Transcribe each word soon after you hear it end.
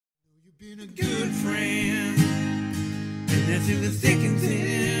Been a good friend, and that's in the thick and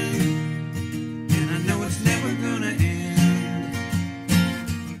thin, and I know it's never gonna end,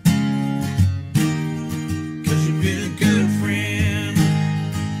 'cause you've been a good friend.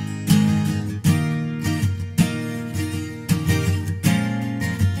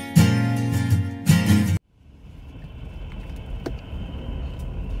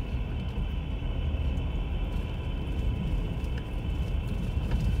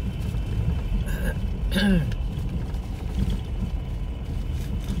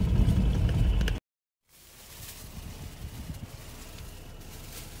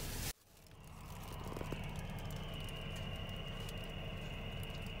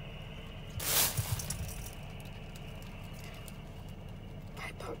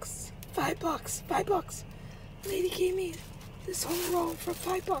 $5. Lady gave me this whole roll for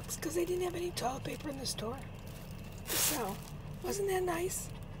 $5 because they didn't have any toilet paper in the store to sell. Wasn't that nice?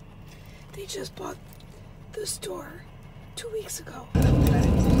 They just bought the store 2 weeks ago.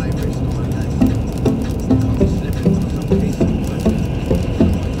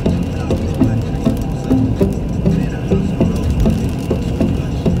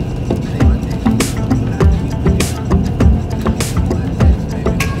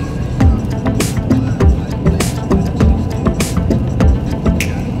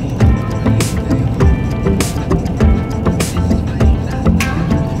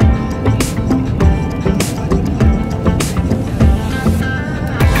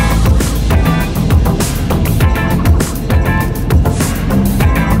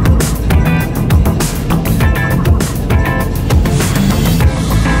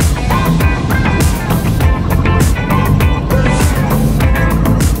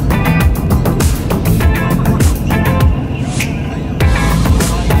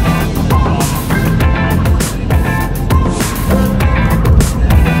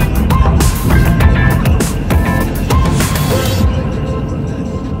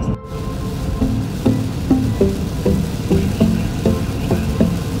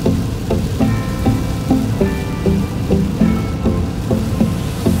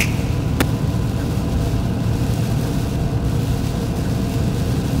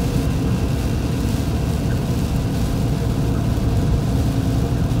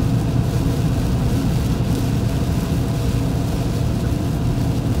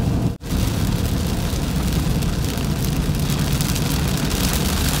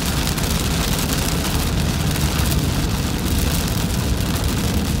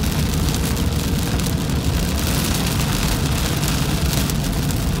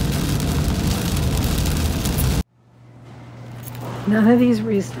 None of these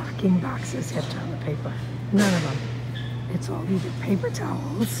restocking boxes have toilet paper. None of them. It's all either paper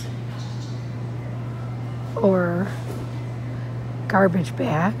towels or garbage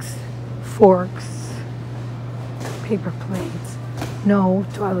bags, forks, paper plates. No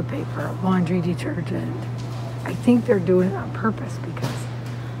toilet paper, laundry detergent. I think they're doing it on purpose because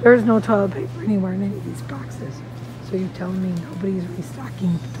there's no toilet paper anywhere in any of these boxes. So you're telling me nobody's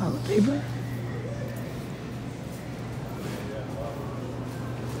restocking toilet paper?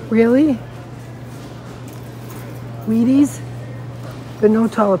 Really? Wheaties? But no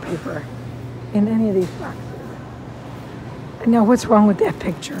toilet paper in any of these boxes. And now what's wrong with that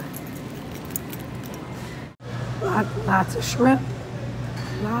picture? Lots of shrimp.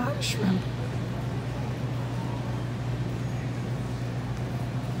 Lot of shrimp.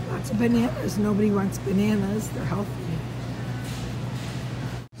 Lots of bananas. Nobody wants bananas. They're healthy.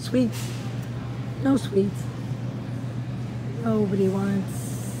 Sweets. No sweets. Nobody wants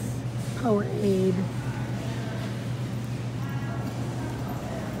Powerade.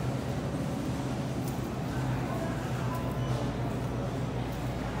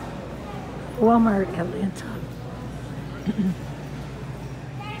 Walmart, Atlanta.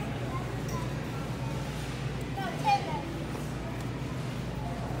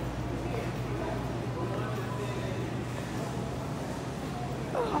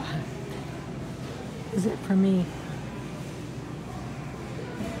 Oh. Is it for me?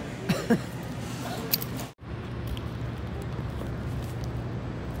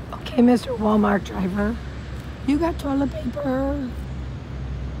 Okay, Mr. Walmart driver, you got toilet paper?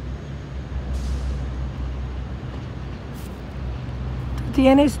 ¿Tú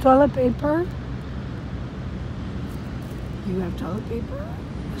tienes toilet paper? You have toilet paper,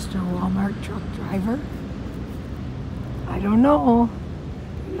 Mr. Walmart truck driver? I don't know.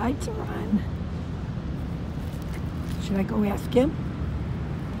 The lights are on. Should I go ask him?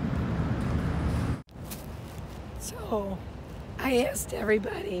 So, I asked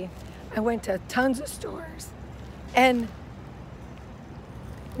everybody. I went to tons of stores, and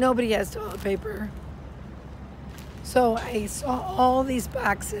Nobody has toilet paper. So I saw all these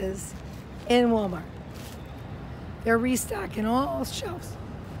boxes in Walmart. They're restocking all shelves.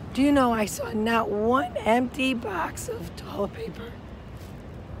 Do you know I saw not one empty box of toilet paper?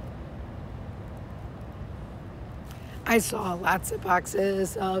 I saw lots of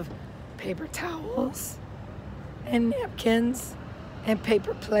boxes of paper towels and napkins and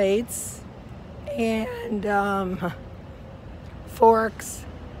paper plates and forks,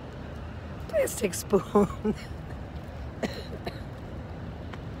 plastic spoons,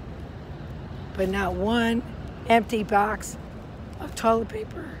 but not one empty box of toilet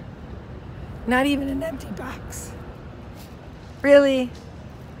paper. Not even an empty box. Really?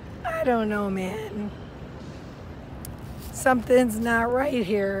 I don't know, man. Something's not right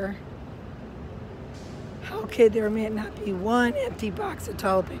here. How could there not be one empty box of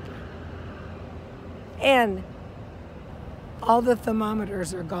toilet paper? And all the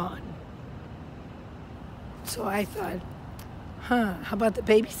thermometers are gone. So I thought, how about the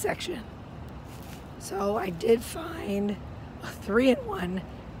baby section? So I did find a 3-in-1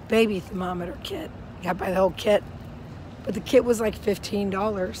 baby thermometer kit. I got by the whole kit, but the kit was like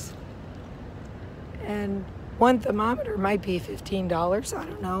 $15. And one thermometer might be $15, I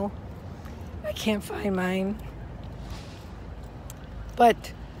don't know. I can't find mine.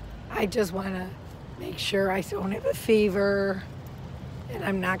 But I just want to make sure I don't have a fever and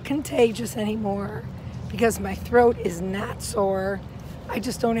I'm not contagious anymore because my throat is not sore. I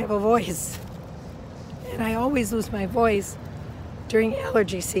just don't have a voice. And I always lose my voice during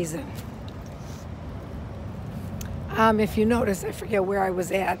allergy season. If you notice, I forget where I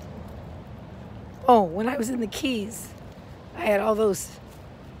was at. Oh, when I was in the Keys, I had all those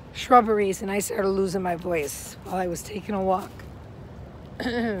shrubberies and I started losing my voice while I was taking a walk.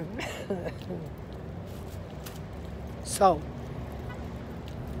 So,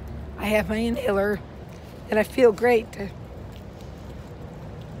 I have my inhaler and I feel great.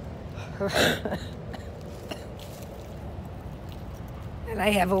 And I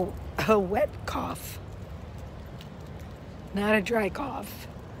have a wet cough, not a dry cough.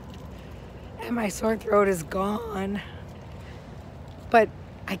 And my sore throat is gone. But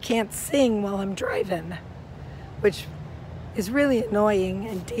I can't sing while I'm driving, which is really annoying,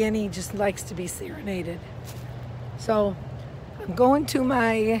 and Danny just likes to be serenaded. So I'm going to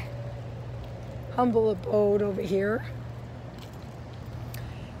my humble abode over here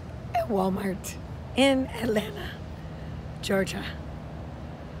at Walmart in Atlanta, Georgia.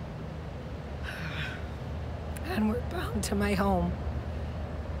 Onward bound to my home,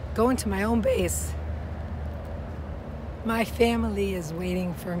 going to my own base. My family is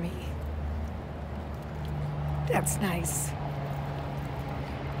waiting for me. That's nice.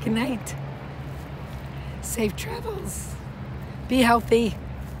 Good night. Safe travels. Be healthy.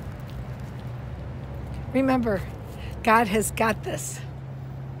 Remember, God has got this.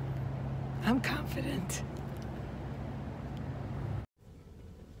 I'm confident.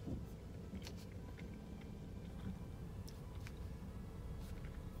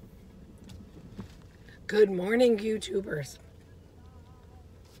 Good morning, YouTubers.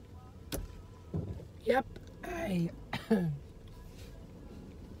 Yep, I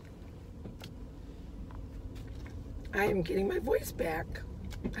am getting my voice back.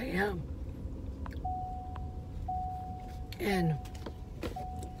 I am. And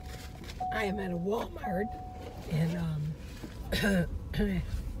I am at a Walmart and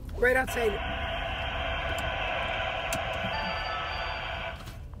right outside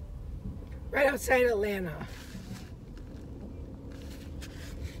Atlanta.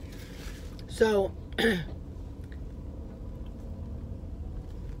 So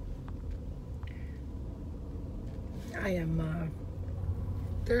I am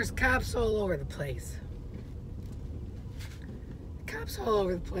there's cops all over the place. Cops all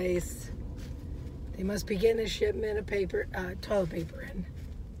over the place. They must be getting a shipment of paper, toilet paper in.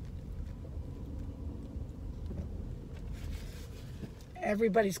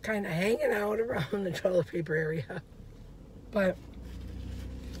 Everybody's kind of hanging out around the toilet paper area. But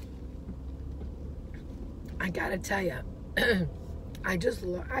I gotta tell you,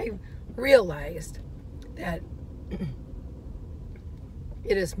 I realized that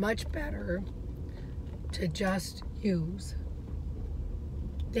it is much better to just use.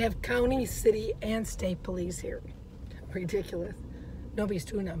 They have county, city, and state police here. Ridiculous. Nobody's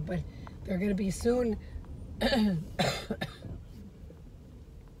doing them, but they're going to be soon. I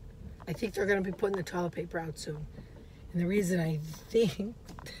think they're going to be putting the toilet paper out soon. And the reason I think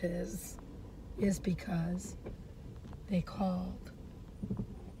this is because they called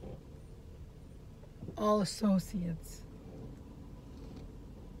all associates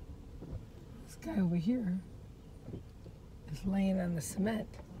guy over here is laying on the cement.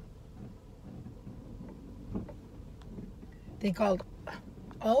 They called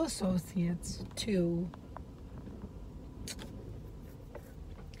all associates to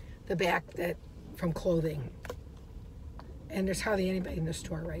the back that from clothing. And there's hardly anybody in the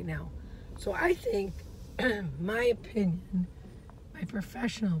store right now. So I think, my opinion, my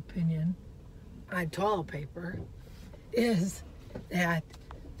professional opinion on toilet paper is that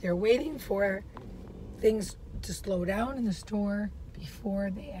they're waiting for things to slow down in the store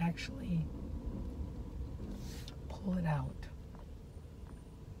before they actually pull it out.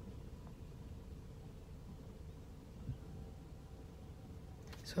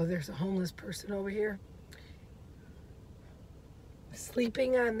 So there's a homeless person over here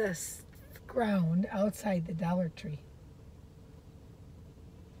sleeping on this ground outside the Dollar Tree.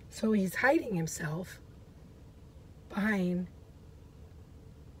 So he's hiding himself behind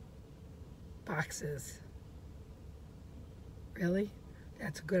boxes. Really?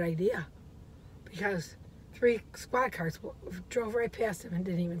 That's a good idea. Because 3 squad cars drove right past him and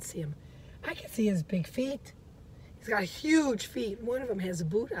didn't even see him. I can see his big feet. He's got huge feet. One of them has a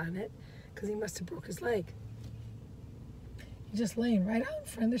boot on it because he must have broke his leg. He's just laying right out in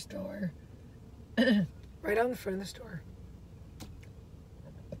front of the store. Right out in front of the store.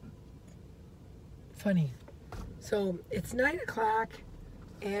 Funny. So it's 9 o'clock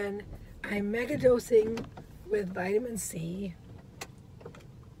and I'm mega dosing with vitamin C.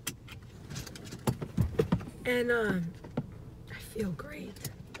 And I feel great.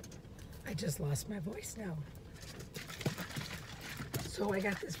 I just lost my voice now. So I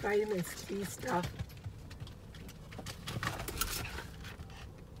got this vitamin C stuff.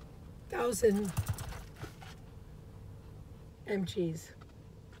 1,000 mgs.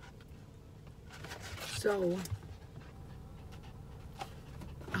 So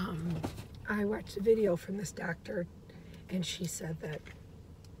I watched a video from this doctor and she said that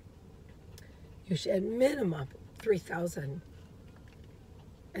you should at minimum 3,000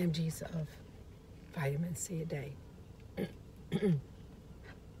 mgs of vitamin C a day.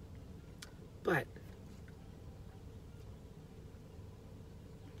 But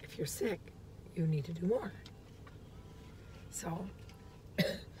if you're sick, you need to do more. So,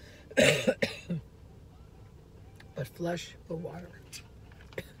 but flush with water.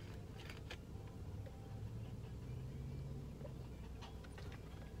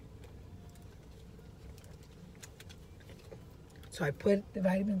 So I put the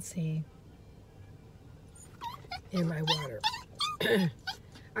vitamin C in my water.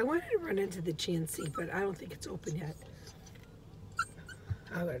 I wanted to run into the GNC, but I don't think it's open yet.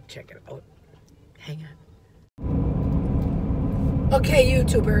 I'm gonna check it out. Hang on. Okay,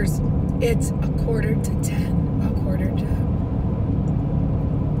 YouTubers, it's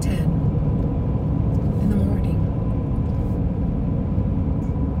 9:45, 10 in the morning.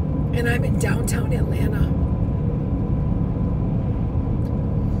 And I'm in downtown Atlanta.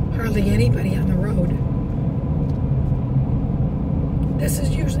 Hardly anybody on the road. This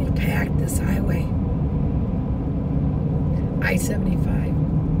is usually packed, this highway. I-75.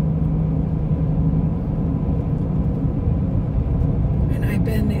 And I've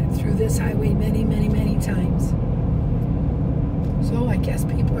been through this highway many, many, many times. So I guess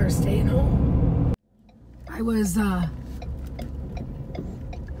people are staying home. I was, that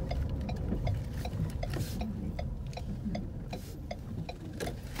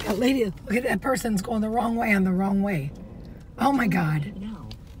lady, look at that person's going the wrong way on the wrong way. Oh my God.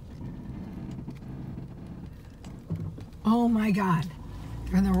 Oh my God.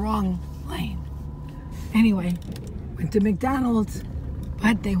 They're in the wrong lane. Anyway, went to McDonald's,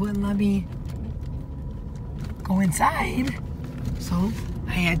 but they wouldn't let me go inside. So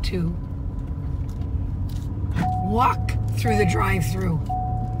I had to walk through the drive-thru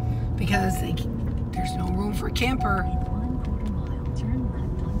because there's no room for a camper.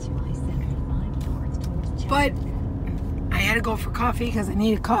 But I had to go for coffee because I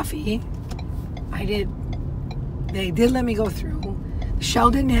needed coffee. They did let me go through. The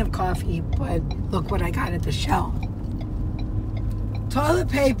Shell didn't have coffee, but look what I got at the Shell. Toilet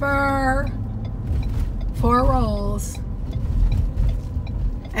paper, 4 rolls.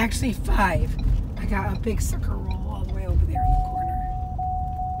 Actually 5. I got a big sucker roll all the way over there in the corner.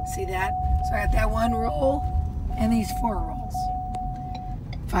 See that? So I got that 1 roll and these 4 rolls.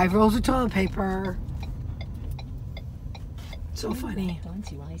 5 rolls of toilet paper. So funny.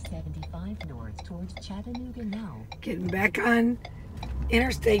 Onto I-75 north towards Chattanooga now. Getting back on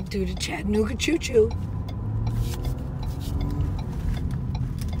interstate due to Chattanooga choo-choo.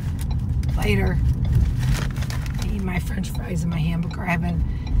 Later. I eat my French fries and my hamburger.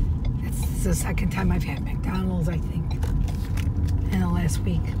 It's It's the second time I've had McDonald's, I think, in the last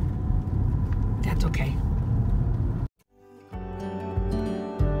week. That's okay.